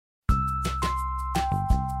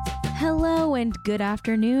Hello and good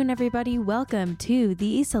afternoon, everybody. Welcome to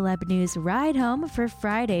the Celeb News Ride Home for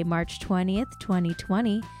Friday, March 20th,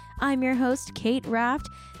 2020. I'm your host, Kate Raft.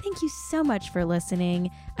 Thank you so much for listening.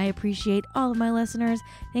 I appreciate all of my listeners.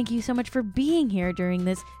 Thank you so much for being here during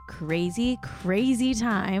this crazy, crazy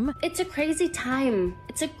time. It's a crazy time.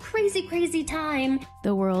 It's a crazy, crazy time.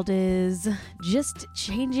 The world is just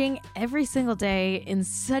changing every single day in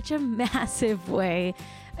such a massive way.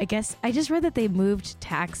 I guess I just read that they moved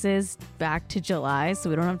taxes back to July, so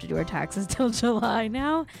we don't have to do our taxes till July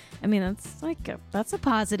now. I mean, that's a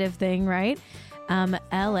positive thing, right?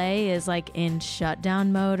 LA is like in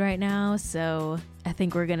shutdown mode right now, so I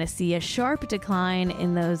think we're going to see a sharp decline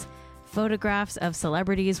in those photographs of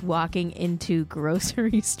celebrities walking into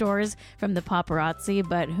grocery stores from the paparazzi,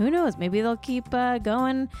 but who knows? Maybe they'll keep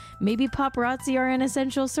going. Maybe paparazzi are an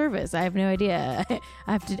essential service. I have no idea.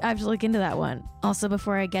 I have to look into that one. Also,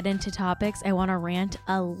 before I get into topics, I want to rant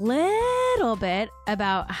a little bit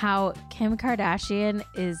about how Kim Kardashian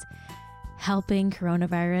is helping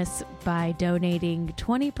coronavirus by donating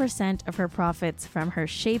 20% of her profits from her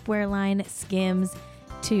shapewear line, Skims,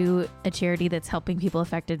 to a charity that's helping people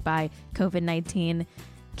affected by COVID-19.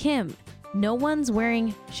 Kim, no one's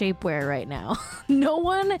wearing shapewear right now. No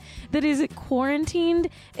one that is quarantined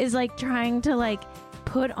is trying to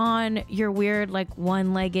put on your weird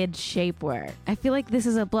one-legged shapewear. I feel like this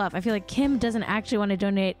is a bluff. I feel like Kim doesn't actually want to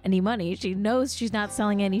donate any money. She knows she's not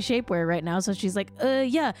selling any shapewear right now, so she's like,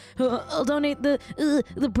 I'll donate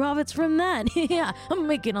the profits from that. Yeah, I'm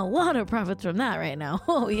making a lot of profits from that right now.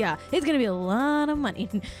 Oh yeah, it's gonna be a lot of money.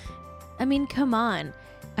 I mean, come on.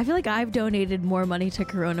 I feel like I've donated more money to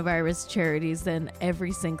coronavirus charities than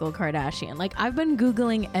every single Kardashian. I've been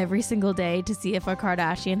Googling every single day to see if a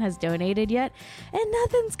Kardashian has donated yet, and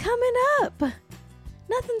nothing's coming up.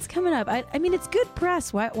 Nothing's coming up. I mean, it's good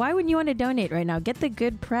press. Why wouldn't you want to donate right now? Get the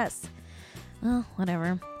good press. Well,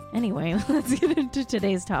 whatever. Anyway, let's get into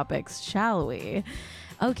today's topics, shall we?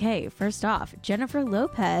 Okay, first off, Jennifer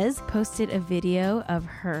Lopez posted a video of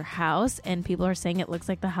her house, and people are saying it looks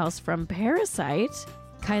like the house from Parasite.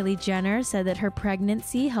 Kylie Jenner said that her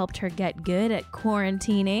pregnancy helped her get good at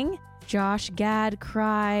quarantining. Josh Gad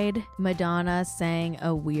cried. Madonna sang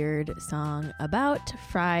a weird song about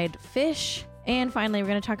fried fish. And finally, we're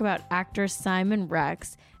going to talk about actor Simon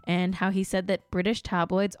Rex and how he said that British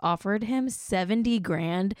tabloids offered him 70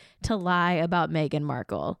 grand to lie about Meghan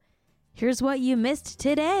Markle. Here's what you missed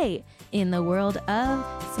today in the world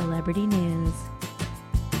of celebrity news.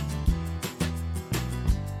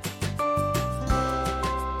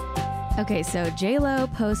 Okay, so J-Lo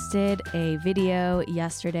posted a video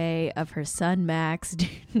yesterday of her son Max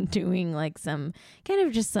doing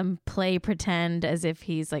some play pretend as if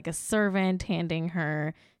he's a servant handing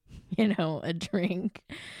her, a drink.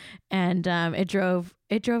 And it drove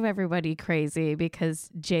everybody crazy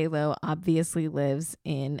because J-Lo obviously lives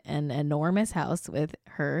in an enormous house with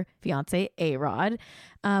her fiance A-Rod.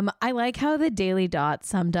 I like how the Daily Dot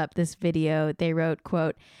summed up this video. They wrote,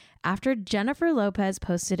 quote, "After Jennifer Lopez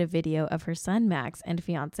posted a video of her son Max and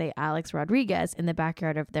fiance Alex Rodriguez in the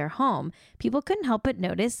backyard of their home, people couldn't help but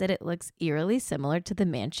notice that it looks eerily similar to the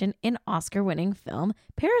mansion in Oscar-winning film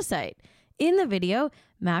Parasite. In the video,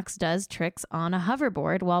 Max does tricks on a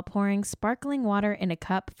hoverboard while pouring sparkling water in a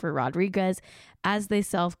cup for Rodriguez as they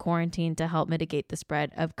self-quarantine to help mitigate the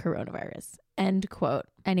spread of coronavirus." End quote.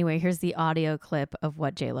 Anyway, here's the audio clip of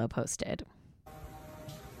what J-Lo posted.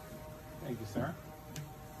 Thank you, sir.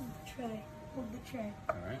 Tray. Hold the tray.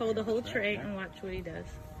 All right. Hold the whole tray and watch what he does.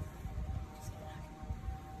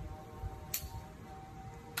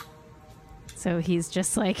 So he's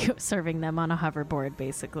just serving them on a hoverboard,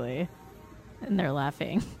 basically. And they're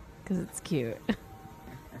laughing because it's cute.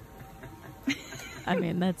 I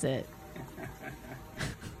mean, that's it.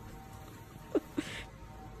 There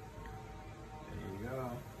you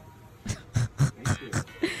go. Thank you.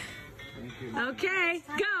 Thank you. Okay,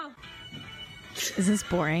 go. Is this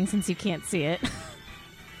boring since you can't see it?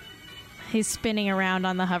 He's spinning around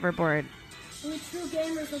on the hoverboard. We're true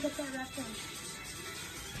gamers, look at that reference.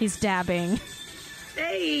 He's dabbing.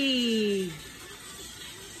 Hey!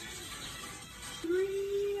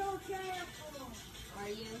 Real careful. Are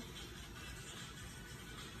you?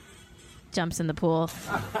 Jumps in the pool.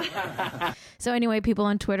 So anyway, people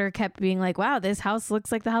on Twitter kept being like, wow, this house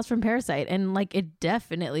looks like the house from Parasite. And it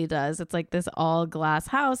definitely does. It's this all glass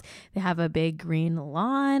house. They have a big green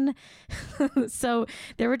lawn. So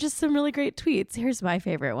there were just some really great tweets. Here's my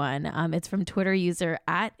favorite one. It's from Twitter user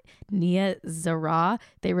 @Nia Zara.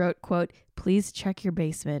 They wrote, quote, "Please check your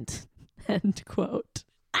basement." End quote.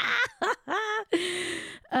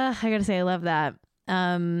 I gotta say, I love that.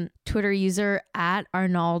 Twitter user at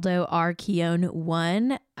Arnaldo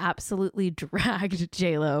Arquion1 absolutely dragged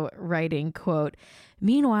JLo, writing, quote,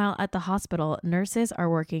 "Meanwhile, at the hospital, nurses are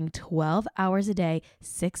working 12 hours a day,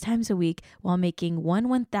 6 times a week, while making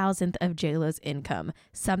 1/1000th of JLo's income.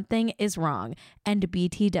 Something is wrong. And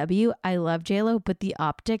BTW, I love JLo, but the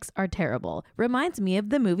optics are terrible. Reminds me of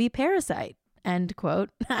the movie Parasite." End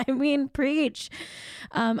quote. I mean, preach.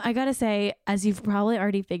 I gotta say, as you've probably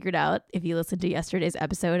already figured out if you listened to yesterday's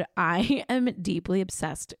episode, I am deeply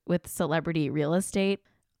obsessed with celebrity real estate.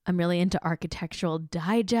 I'm really into Architectural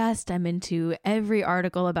Digest. I'm into every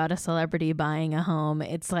article about a celebrity buying a home.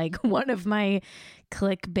 It's like one of my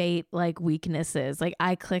clickbait weaknesses.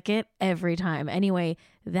 I click it every time. Anyway,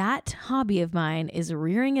 that hobby of mine is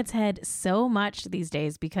rearing its head so much these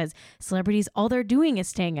days because celebrities, all they're doing is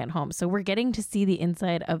staying at home. So we're getting to see the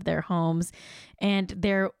inside of their homes and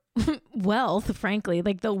their wealth, frankly.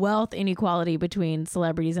 The wealth inequality between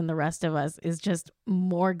celebrities and the rest of us is just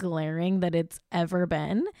more glaring than it's ever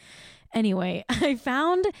been. Anyway, I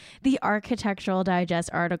found the Architectural Digest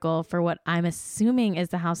article for what I'm assuming is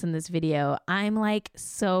the house in this video. I'm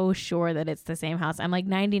so sure that it's the same house. I'm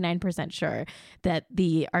 99% sure that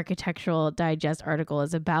the Architectural Digest article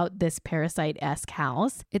is about this Parasite-esque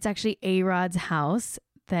house. It's actually A-Rod's house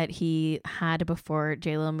that he had before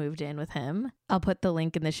JLo moved in with him. I'll put the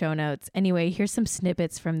link in the show notes. Anyway, here's some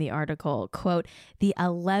snippets from the article. Quote, "The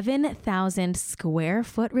 11,000 square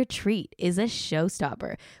foot retreat is a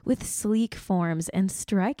showstopper with sleek forms and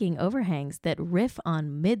striking overhangs that riff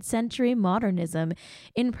on mid-century modernism.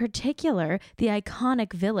 In particular, the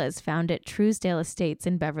iconic villas found at Truesdale Estates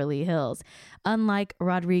in Beverly Hills. Unlike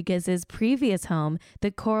Rodriguez's previous home,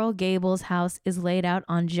 the Coral Gables house is laid out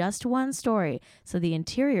on just one story, so the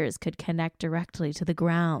interiors could connect directly to the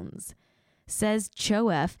grounds. Says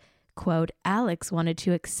Choef, quote, "Alex wanted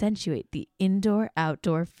to accentuate the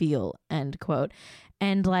indoor-outdoor feel," end quote.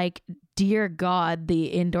 And dear God, the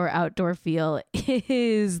indoor-outdoor feel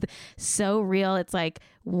is so real. It's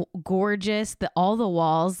gorgeous. All the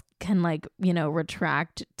walls can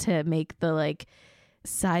retract to make the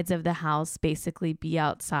sides of the house basically be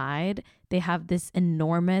outside. They have this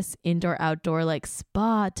enormous indoor-outdoor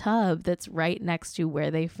spa tub that's right next to where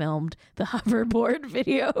they filmed the hoverboard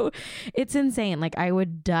video. It's insane. I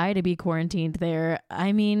would die to be quarantined there.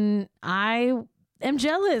 I mean, I am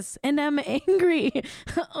jealous and I'm angry.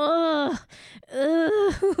 Oh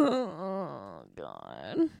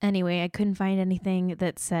God. Anyway, I couldn't find anything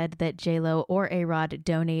that said that JLo or A-Rod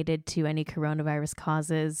donated to any coronavirus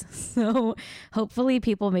causes. So hopefully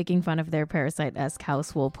people making fun of their Parasite-esque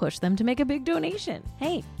house will push them to make a big donation.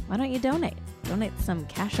 Hey, why don't you donate? Donate some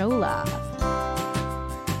cashola.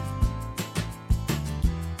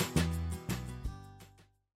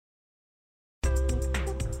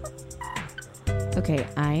 Okay,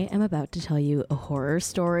 I am about to tell you a horror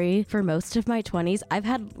story. For most of my 20s, I've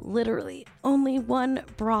had literally only one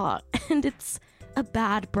bra, and it's a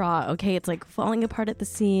bad bra, okay? It's falling apart at the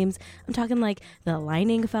seams. I'm talking the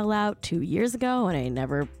lining fell out 2 years ago, and I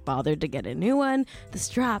never bothered to get a new one. The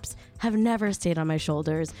straps have never stayed on my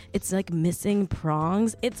shoulders. It's missing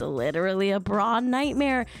prongs. It's literally a bra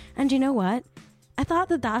nightmare. And you know what? I thought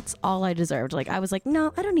that that's all I deserved. I was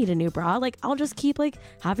no, I don't need a new bra. I'll just keep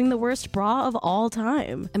having the worst bra of all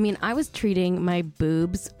time. I mean, I was treating my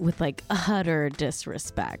boobs with utter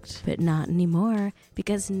disrespect, but not anymore,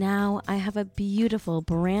 because now I have a beautiful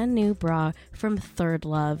brand new bra from Third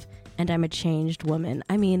Love, and I'm a changed woman.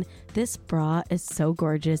 I mean, this bra is so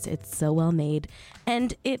gorgeous. It's so well made,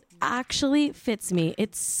 and it actually fits me.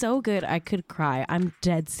 It's so good I could cry. I'm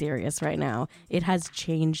dead serious right now. It has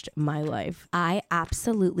changed my life. I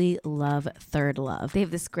absolutely love Third Love. They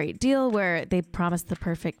have this great deal where they promise the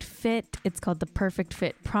perfect fit. It's called the Perfect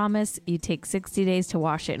Fit Promise. You take 60 days to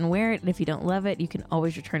wash it and wear it, and if you don't love it, you can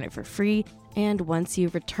always return it for free. And once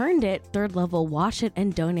you've returned it, Third Love will wash it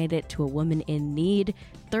and donate it to a woman in need.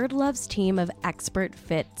 Third Love's team of expert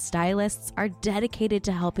fit stylists are dedicated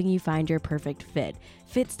to helping you find your perfect fit.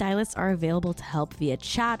 Fit stylists are available to help via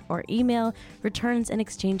chat or email. Returns and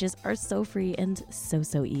exchanges are so free and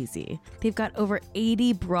so easy. They've got over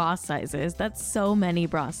 80 bra sizes. That's so many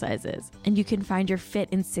bra sizes. And you can find your fit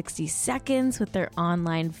in 60 seconds with their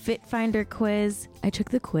online Fit Finder quiz. I took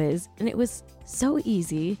the quiz and it was so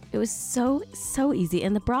easy. It was so easy.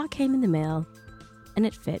 And the bra came in the mail and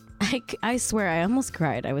it fit. I swear, I almost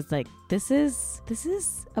cried. I was like, this is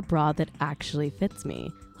a bra that actually fits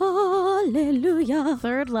me. Oh, Hallelujah.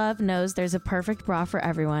 Third Love knows there's a perfect bra for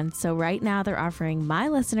everyone, so right now they're offering my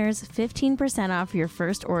listeners 15% off your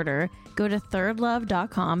first order. Go to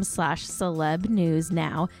thirdlove.com/celebnews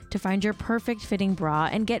now to find your perfect fitting bra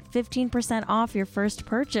and get 15% off your first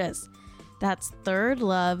purchase. That's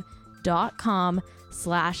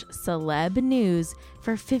thirdlove.com/celebnews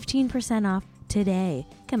for 15% off today.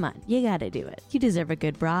 Come on, you gotta do it. You deserve a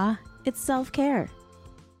good bra. It's self-care.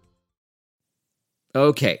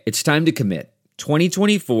 Okay, it's time to commit.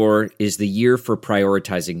 2024 is the year for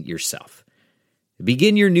prioritizing yourself.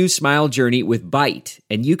 Begin your new smile journey with Byte,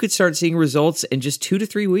 and you could start seeing results in just 2 to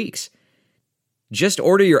 3 weeks. Just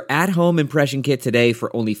order your at-home impression kit today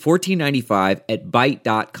for only $14.95 at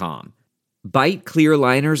Byte.com. Byte clear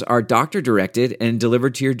liners are doctor-directed and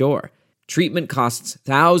delivered to your door. Treatment costs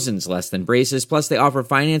thousands less than braces, plus they offer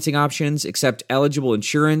financing options, accept eligible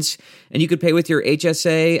insurance, and you could pay with your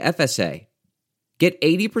HSA, FSA. Get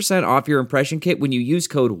 80% off your impression kit when you use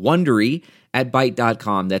code WONDERY at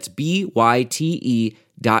Byte.com. That's BYTE.com.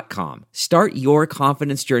 Start your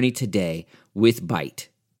confidence journey today with Byte.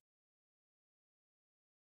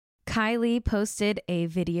 Kylie posted a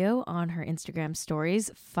video on her Instagram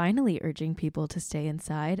stories, finally urging people to stay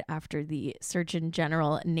inside after the Surgeon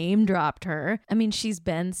General name dropped her. I mean, she's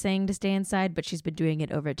been saying to stay inside, but she's been doing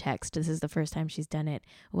it over text. This is the first time she's done it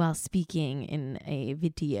while speaking in a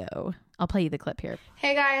video. I'll play you the clip here.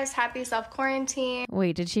 Hey guys, happy self-quarantine.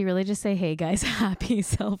 Wait, did she really just say, hey guys, happy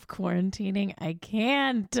self-quarantining? I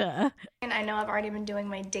can't. And I know I've already been doing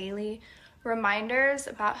my daily reminders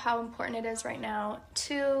about how important it is right now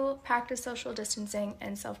to practice social distancing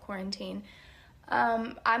and self-quarantine.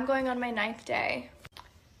 I'm going on my 9th day.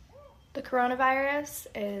 The coronavirus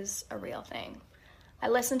is a real thing. I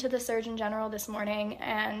listened to the Surgeon General this morning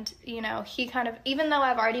and, he kind of, even though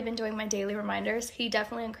I've already been doing my daily reminders, he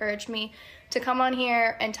definitely encouraged me to come on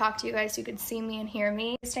here and talk to you guys so you could see me and hear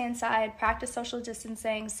me. Stay inside, practice social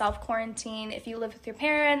distancing, self-quarantine. If you live with your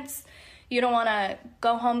parents, you don't want to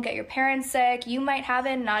go home, get your parents sick. You might have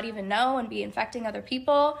it and not even know and be infecting other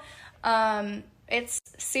people. It's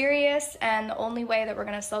serious, and the only way that we're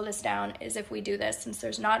going to slow this down is if we do this, since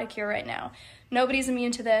there's not a cure right now. Nobody's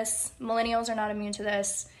immune to this. Millennials are not immune to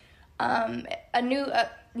this.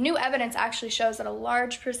 New evidence actually shows that a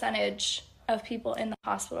large percentage of people in the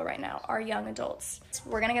hospital right now are young adults.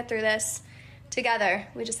 We're going to get through this together.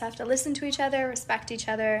 We just have to listen to each other, respect each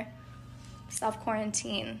other,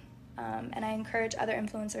 self-quarantine. And I encourage other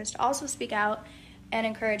influencers to also speak out and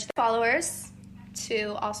encourage the followers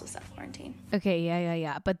to also self-quarantine. Okay,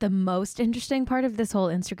 yeah. But the most interesting part of this whole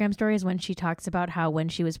Instagram story is when she talks about how when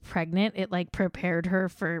she was pregnant, it prepared her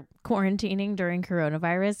for quarantining during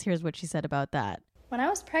coronavirus. Here's what she said about that. When I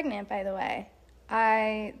was pregnant, by the way,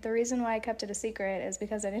 the reason why I kept it a secret is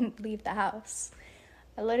because I didn't leave the house.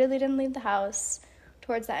 I literally didn't leave the house.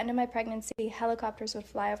 Towards the end of my pregnancy, helicopters would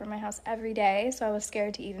fly over my house every day, so I was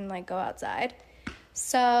scared to even go outside.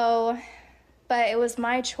 But it was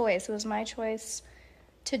my choice. It was my choice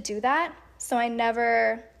to do that. So I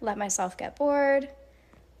never let myself get bored.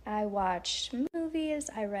 I watched movies.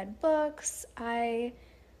 I read books. I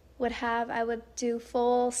would do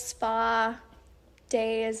full spa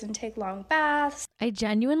days and take long baths. I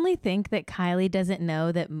genuinely think that Kylie doesn't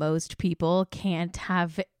know that most people can't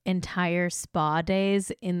have entire spa days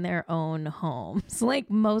in their own homes.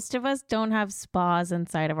 Most of us don't have spas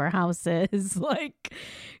inside of our houses.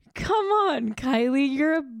 Come on, Kylie,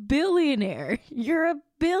 you're a billionaire. You're a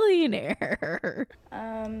billionaire.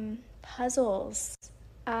 Puzzles.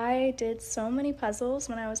 I did so many puzzles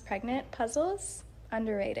when I was pregnant. Puzzles,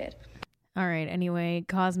 underrated. All right. Anyway,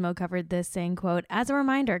 Cosmo covered this saying, quote, as a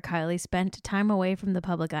reminder, Kylie spent time away from the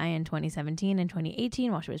public eye in 2017 and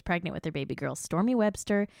 2018 while she was pregnant with her baby girl, Stormy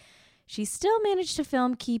Webster. She still managed to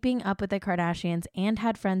film Keeping Up with the Kardashians and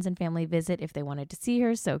had friends and family visit if they wanted to see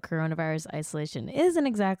her. So coronavirus isolation isn't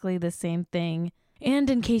exactly the same thing. And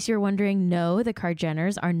in case you're wondering, no, the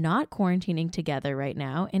Kardashians are not quarantining together right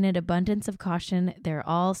now. In an abundance of caution, they're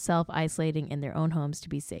all self-isolating in their own homes to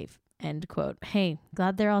be safe. End quote. Hey,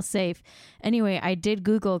 glad they're all safe. Anyway, I did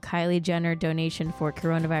Google Kylie Jenner donation for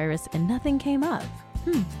coronavirus and nothing came up.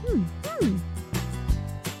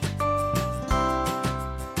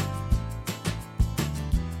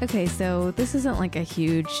 Okay, so this isn't a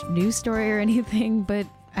huge news story or anything, but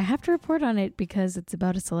I have to report on it because it's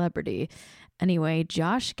about a celebrity. Anyway,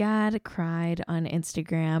 Josh Gad cried on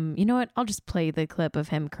Instagram. You know what? I'll just play the clip of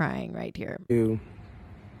him crying right here.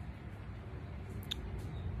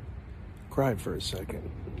 Cried for a second,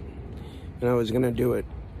 and I was gonna do it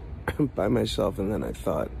by myself, and then I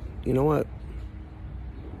thought, you know what,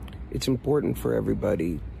 it's important for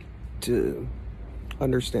everybody to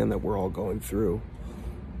understand that we're all going through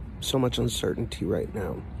so much uncertainty right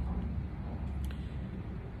now.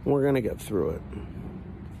 We're gonna get through it.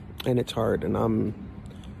 And it's hard, and I'm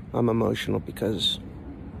emotional because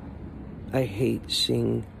I hate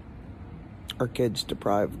seeing our kids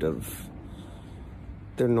deprived of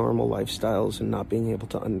their normal lifestyles and not being able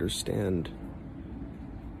to understand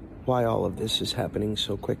why all of this is happening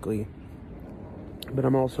so quickly. But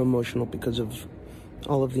I'm also emotional because of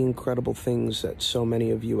all of the incredible things that so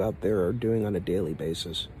many of you out there are doing on a daily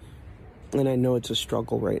basis. And I know it's a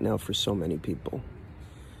struggle right now for so many people.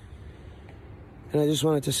 And I just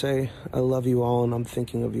wanted to say I love you all, and I'm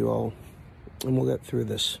thinking of you all, and we'll get through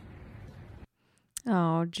this.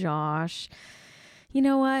 Oh, Josh. You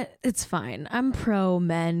know what? It's fine. I'm pro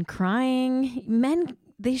men crying. Men,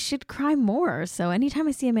 they should cry more. So anytime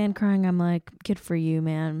I see a man crying, I'm like, good for you,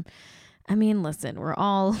 man. I mean, listen, we're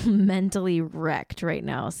all mentally wrecked right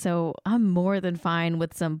now. So I'm more than fine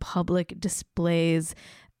with some public displays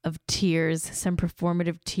of tears. Some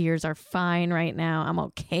performative tears are fine right now. I'm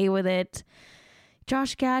okay with it.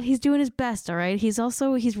 Josh Gad, he's doing his best, all right? He's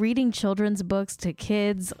reading children's books to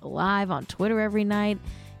kids live on Twitter every night.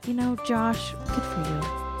 You know, Josh, good for you.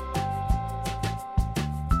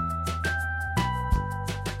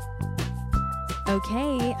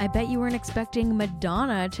 Okay, I bet you weren't expecting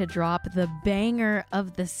Madonna to drop the banger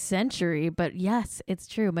of the century, but yes, it's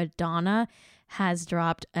true. Madonna has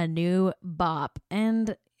dropped a new bop,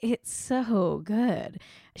 and it's so good.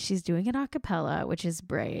 She's doing it a cappella, which is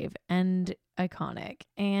brave and iconic,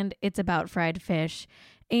 and it's about fried fish,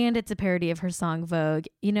 and it's a parody of her song Vogue.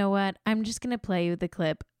 You know what? I'm just going to play you the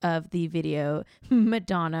clip of the video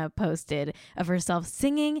Madonna posted of herself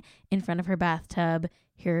singing in front of her bathtub.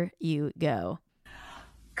 Here you go.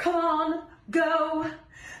 Come on, go.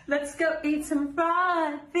 Let's go eat some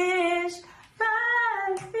fried fish.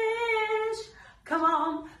 Fried fish. Come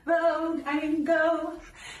on, Vogue, and go.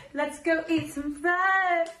 Let's go eat some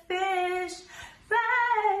fried fish.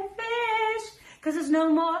 Fried fish. 'Cause there's no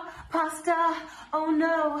more pasta. Oh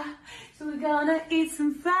no. So we're gonna eat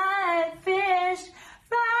some fried fish.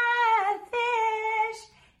 Fried fish.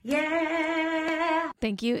 Yeah.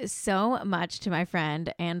 Thank you so much to my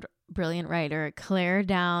friend and brilliant writer Claire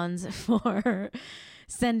Downs for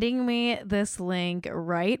sending me this link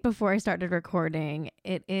right before I started recording.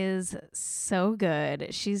 It is so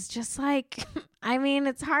good. She's just like, I mean,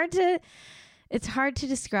 it's hard to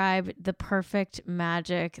describe the perfect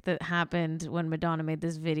magic that happened when Madonna made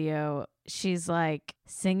this video. She's like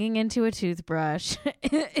singing into a toothbrush.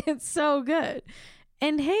 It's so good.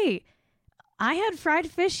 And hey, I had fried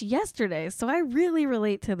fish yesterday, so I really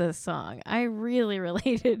relate to this song. I really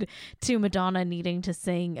related to Madonna needing to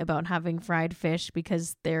sing about having fried fish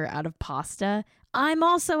because they're out of pasta. I'm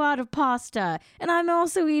also out of pasta, and I'm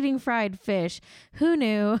also eating fried fish. Who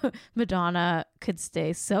knew Madonna could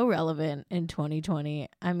stay so relevant in 2020?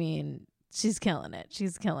 I mean, she's killing it.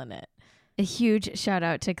 She's killing it. A huge shout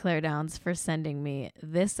out to Claire Downs for sending me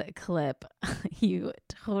this clip. You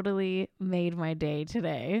totally made my day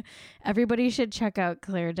today. Everybody should check out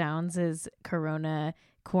Claire Downs' Corona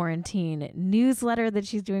quarantine newsletter that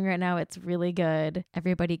she's doing right now. It's really good.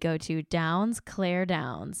 Everybody go to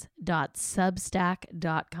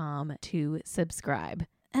downsclairedowns.substack.com to subscribe.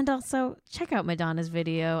 And also check out Madonna's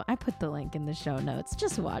video. I put the link in the show notes.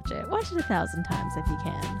 Just watch it. Watch it 1,000 times if you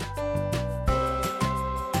can.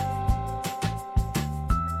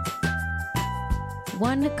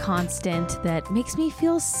 One constant that makes me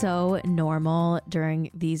feel so normal during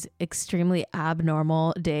these extremely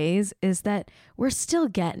abnormal days is that we're still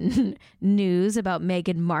getting news about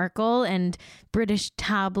Meghan Markle and British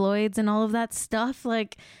tabloids and all of that stuff.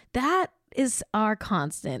 Like, that is our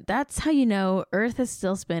constant. That's how you know Earth is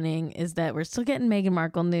still spinning, is that we're still getting Meghan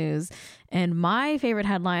Markle news. And my favorite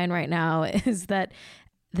headline right now is that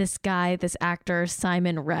this guy, this actor,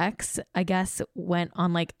 Simon Rex, I guess went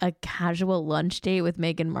on like a casual lunch date with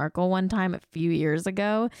Meghan Markle one time a few years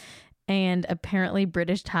ago. And apparently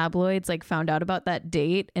British tabloids like found out about that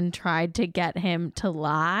date and tried to get him to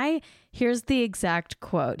lie. Here's the exact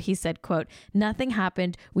quote. He said, quote, "Nothing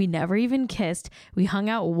happened. We never even kissed. We hung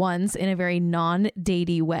out once in a very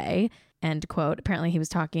non-datey way." End quote. Apparently he was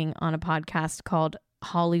talking on a podcast called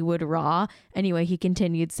Hollywood Raw. Anyway, he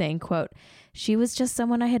continued saying, quote, "She was just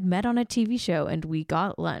someone I had met on a TV show and we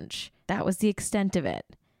got lunch. That was the extent of it.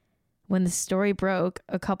 When the story broke,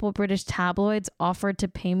 a couple British tabloids offered to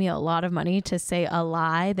pay me a lot of money to say a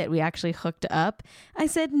lie that we actually hooked up. I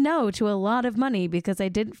said no to a lot of money because I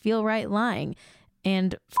didn't feel right lying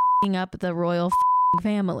and f***ing up the royal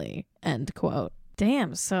family." End quote.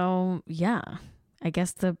 Damn. So yeah. I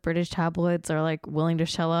guess the British tabloids are like willing to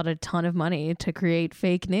shell out a ton of money to create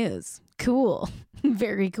fake news. Cool.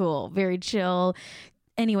 Very cool. Very chill.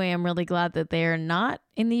 Anyway, I'm really glad that they're not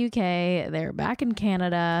in the UK. They're back in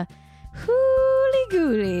Canada. Hooly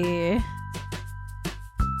gooly.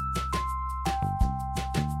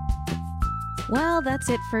 Well, that's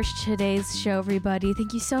it for today's show, everybody.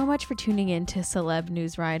 Thank you so much for tuning in to Celeb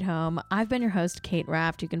News Ride Home. I've been your host, Kate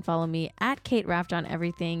Raft. You can follow me at Kate Raft on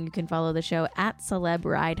everything. You can follow the show at Celeb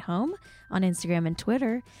Ride Home on Instagram and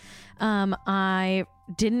Twitter. I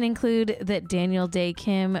didn't include that Daniel Day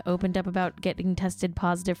Kim opened up about getting tested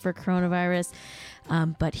positive for coronavirus,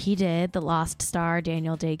 but he did. The Lost star,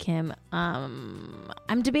 Daniel Day Kim.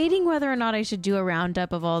 I'm debating whether or not I should do a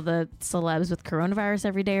roundup of all the celebs with coronavirus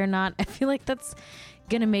every day or not. I feel like that's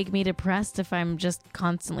gonna make me depressed if I'm just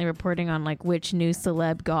constantly reporting on like which new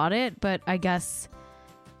celeb got it, but I guess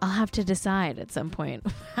I'll have to decide at some point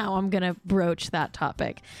how I'm gonna broach that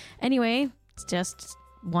topic. Anyway, it's just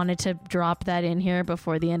wanted to drop that in here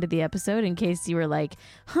before the end of the episode in case you were like,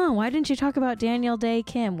 why didn't you talk about Daniel Day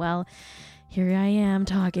Kim? Well, here I am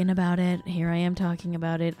talking about it.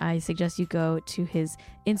 I suggest you go to his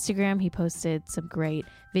Instagram. He posted some great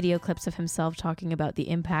video clips of himself talking about the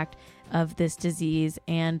impact of this disease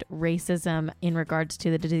and racism in regards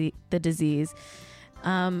to the disease.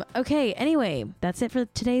 Okay, anyway, that's it for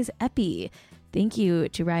today's epi. Thank you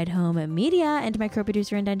to Ride Home Media and to my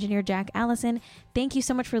co-producer and engineer, Jack Allison. Thank you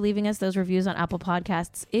so much for leaving us those reviews on Apple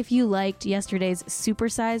Podcasts. If you liked yesterday's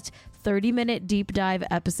supersized 30-minute deep dive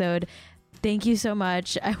episode, thank you so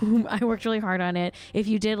much. I worked really hard on it. If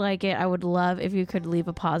you did like it, I would love if you could leave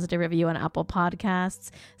a positive review on Apple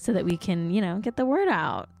Podcasts so that we can, get the word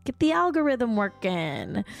out, get the algorithm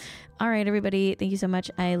working. All right, everybody. Thank you so much.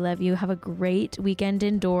 I love you. Have a great weekend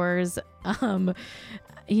indoors.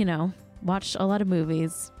 Watch a lot of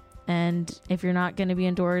movies. And if you're not going to be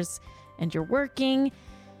indoors and you're working,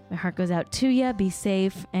 my heart goes out to you. Be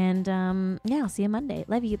safe. And I'll see you Monday.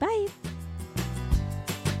 Love you. Bye.